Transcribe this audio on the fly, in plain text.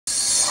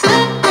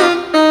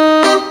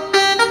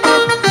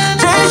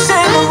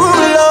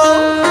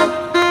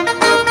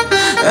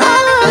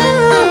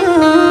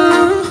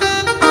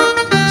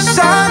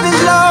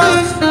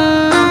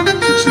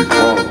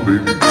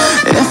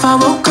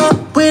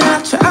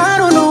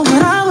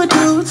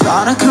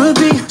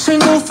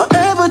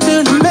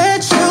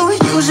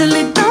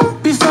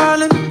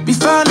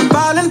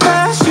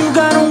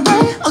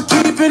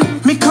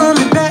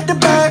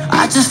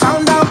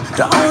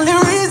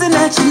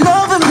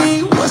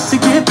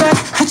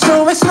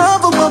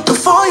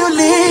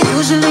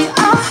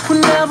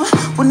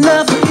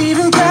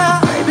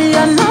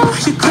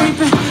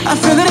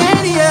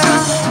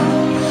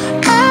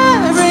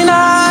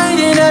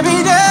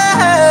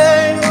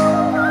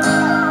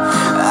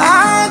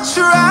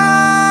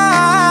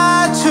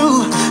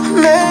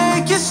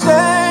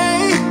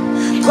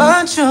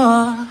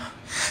you're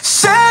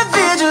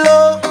savage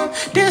love.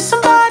 Did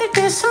somebody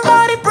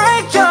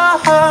break your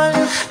heart?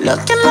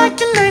 Looking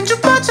like an angel,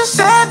 but you're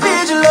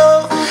savage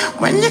love.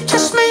 When you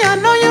kiss me, I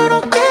know you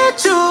don't get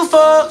two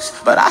fucks,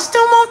 but I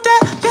still want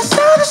that. You're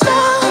savage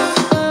love.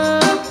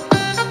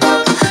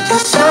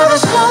 You're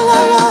savage love,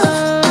 love, love.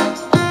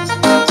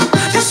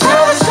 You're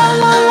savage love,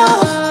 love,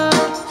 love.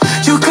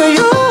 You could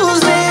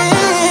use me,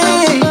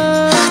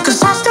 'cause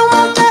I still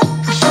want that.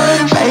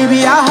 Baby,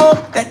 I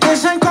hope that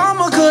this ain't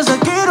karma, 'cause I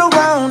get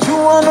around. You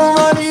wanna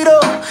run it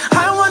up,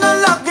 I wanna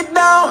lock it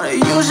down. I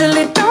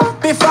usually don't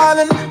be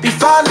falling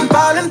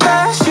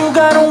fast. You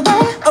got a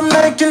way of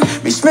making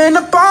me spend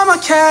up all my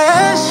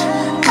cash.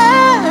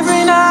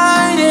 Every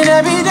night and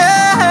every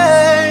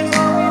day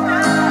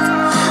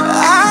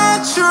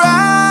I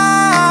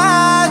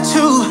try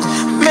to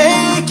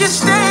make you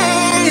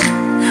stay,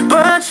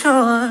 but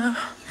you're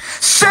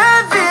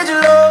savage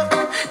love.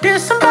 Did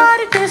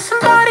somebody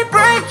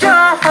break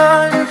your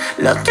heart?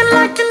 Looking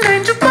like an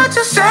angel, but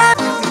you're savage.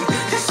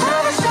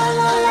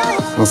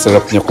 Ang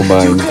sarap niya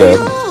kumain, Gab.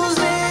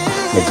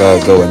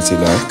 Nagagawan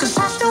sila.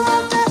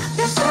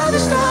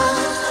 Yan.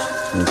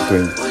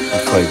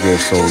 25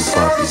 years old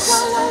puppies.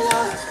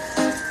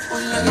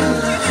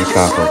 May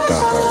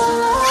takaw-takaw.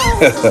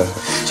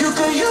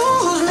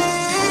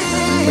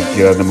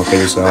 Magtira naman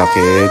kayo sa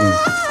akin.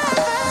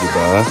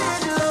 Diba?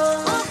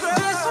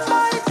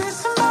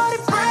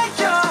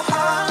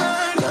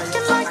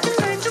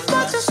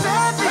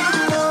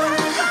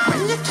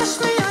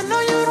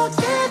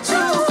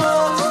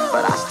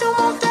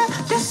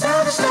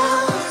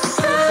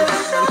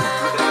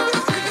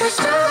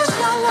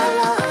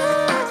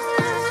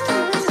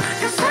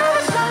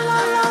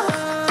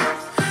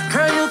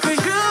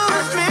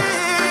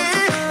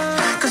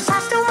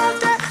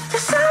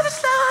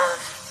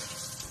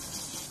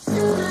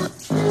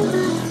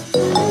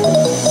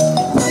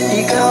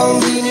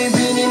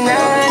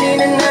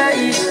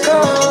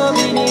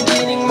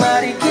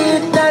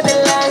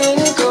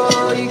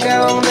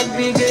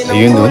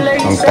 Ayun no,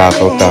 ang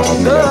takaw-takaw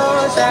nila.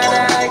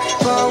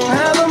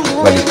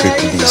 Balik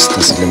pretties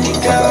na sila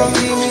mga kabayan.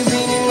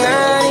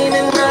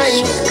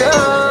 So,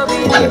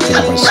 kompleto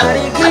naman sa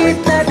vitamins,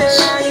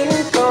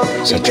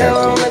 sa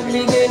charter.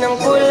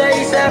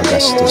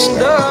 Magastos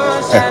na.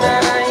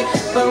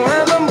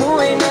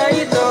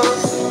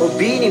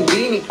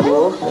 Bini-bini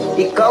ko,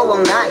 ikaw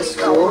ang nais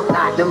ko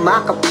na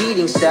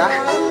makapiling sa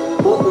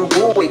buong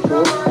buhay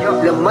ko.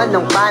 Laman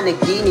ng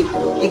panaginip,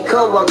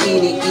 ikaw ang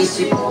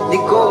iniisip. Di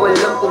ko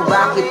alam kung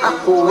bakit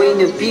ako ay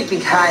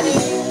nabibighani.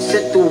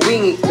 Sa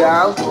tuwing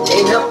ikaw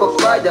ay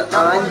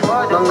napapadaan,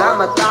 mga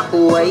mata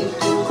ko ay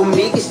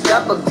kumigis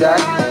na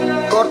pagkat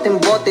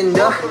korteng-boten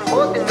na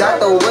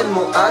katawan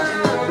mo at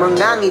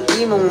mga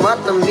ngiti mong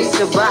matamis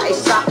na ba ay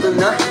sakto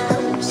na.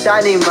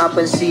 Sana'y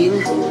mapansin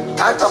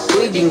at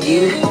ako'y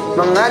dinggin,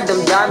 mga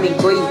damdamin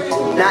ko'y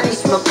nais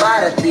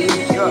maparating.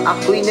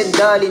 Ako'y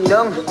nadali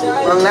ng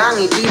mga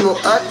ngiti mo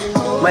at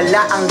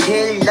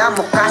malaanghel na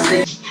mukha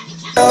sa'yo.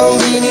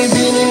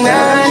 Bini-bini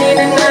na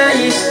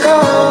ninanais ko,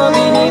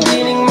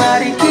 bini-bining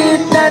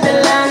marikit na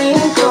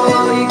dalangin ko.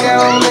 Ikaw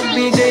ang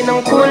nagbigay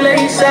ng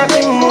kulay sa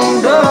aking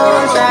mundo.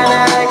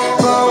 Sana'y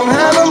kung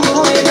habang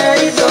buhay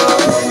na ito,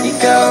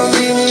 ikaw ang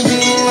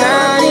bini-bini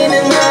na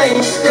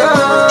ninanais ko,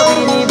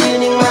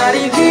 bini-bining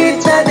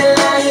marikit na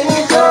dalangin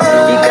ko.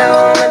 Ikaw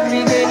ang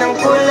nagbigay ng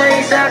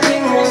kulay sa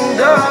aking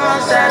mundo.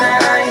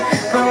 Sana'y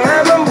kung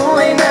habang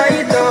buhay na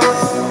ito.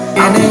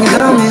 In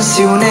the Miss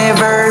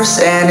Universe,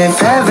 and if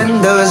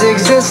heaven does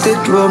exist, it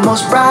will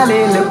most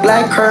probably look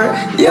like her.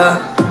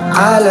 Yeah,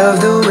 I love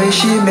the way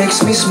she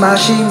makes me smile,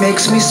 she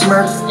makes me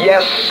smirk.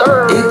 Yes,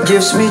 sir. It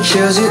gives me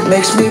chills, it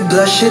makes me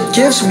blush, it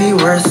gives me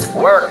worth.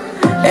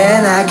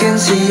 And I can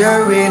see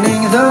her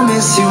winning the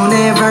Miss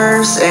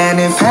Universe,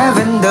 and if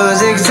heaven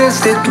does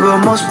exist, it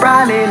will most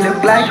probably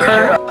look like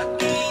her.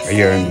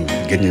 Ayan,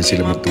 ganyan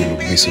sila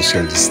matulog, may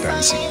social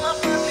distancing.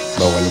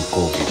 Bawal ang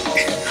COVID.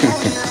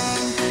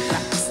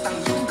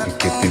 Ang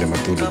cute nila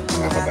matulog,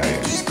 mga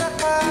kabayan.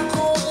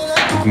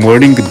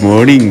 Good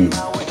morning.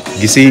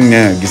 Gising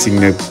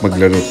na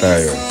maglaro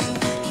tayo.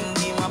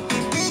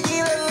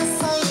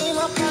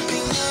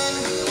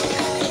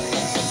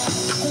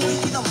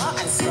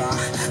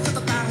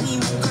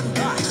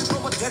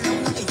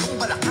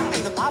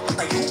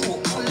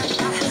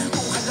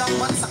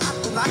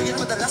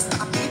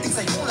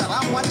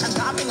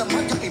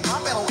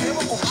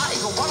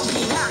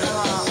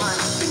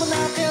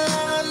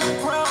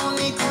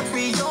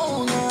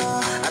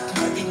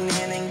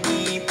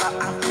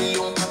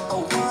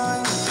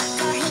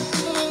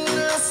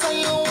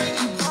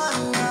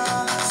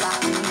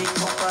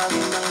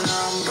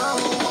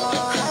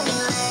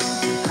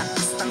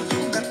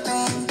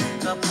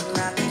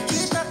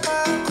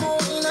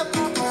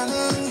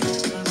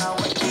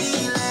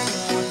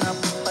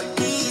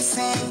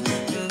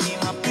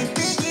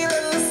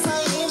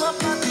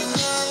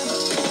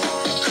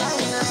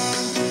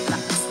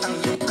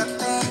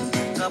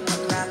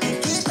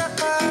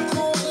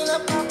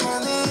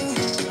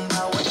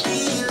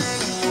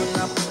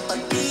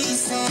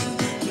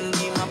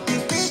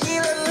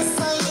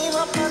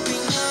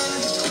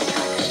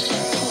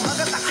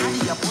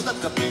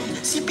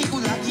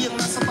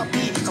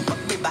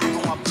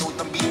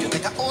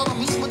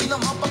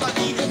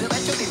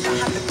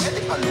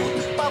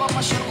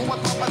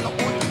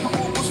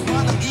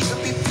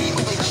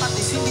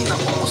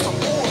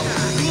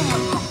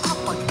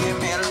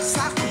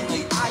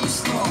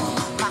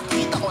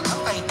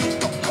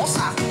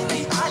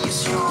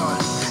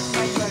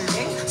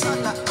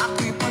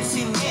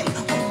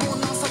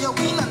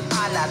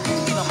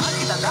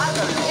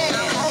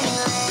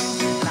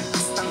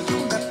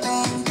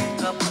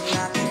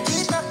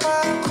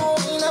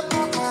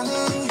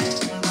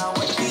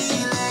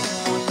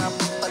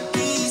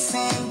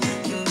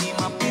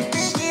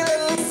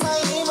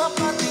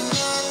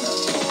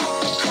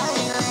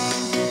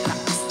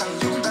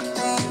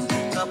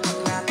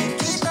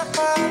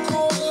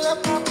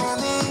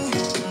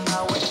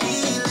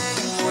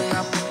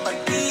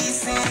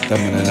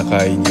 Tama na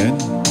nakain yan.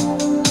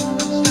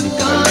 Hindi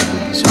pa kayo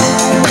nabubusog.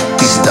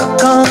 Stuck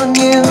on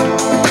you.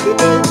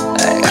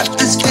 I got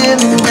this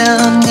feeling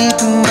down deep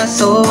in my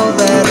soul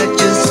that I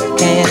just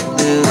can't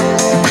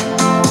lose.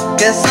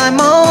 Guess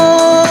I'm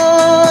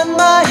on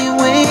my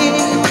way.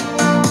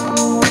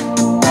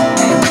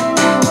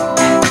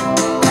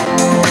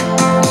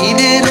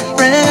 Needed a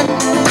friend,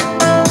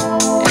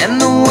 and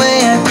the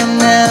way I feel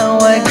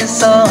now, I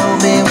guess I'll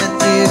be with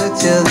you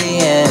till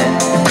the end.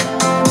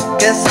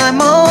 Guess I'm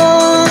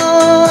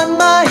on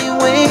my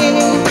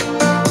way.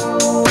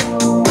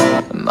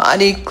 I'm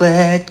mighty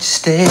glad you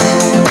stayed.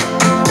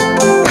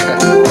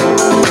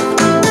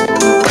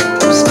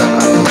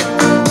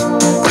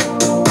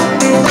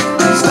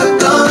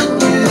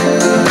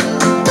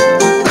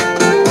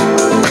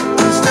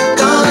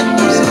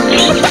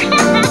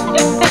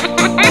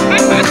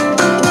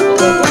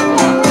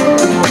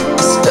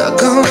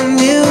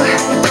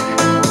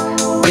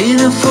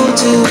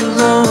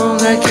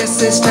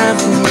 It's time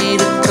for me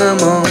to come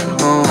on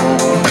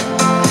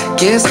home.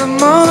 Guess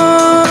I'm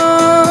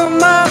on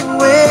my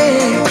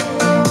way,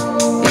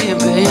 yeah,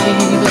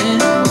 baby.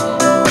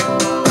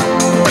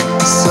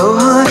 So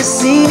hard to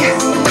see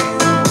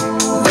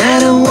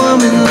that a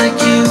woman like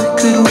you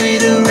could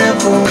wait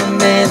around for a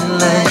man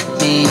like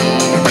me.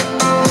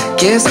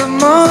 Guess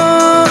I'm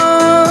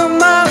on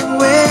my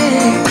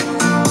way.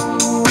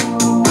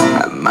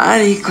 I'm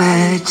mighty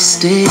glad you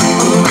stayed.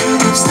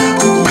 I'm stuck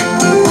with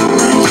you.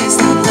 I can't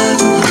stop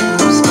loving you.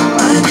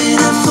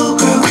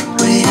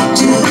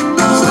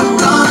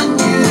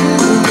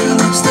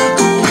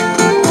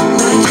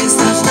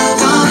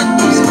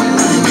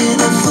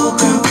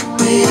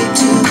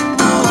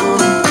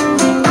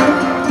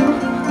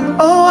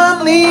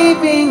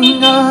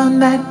 On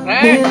that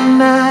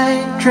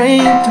midnight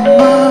train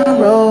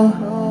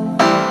tomorrow.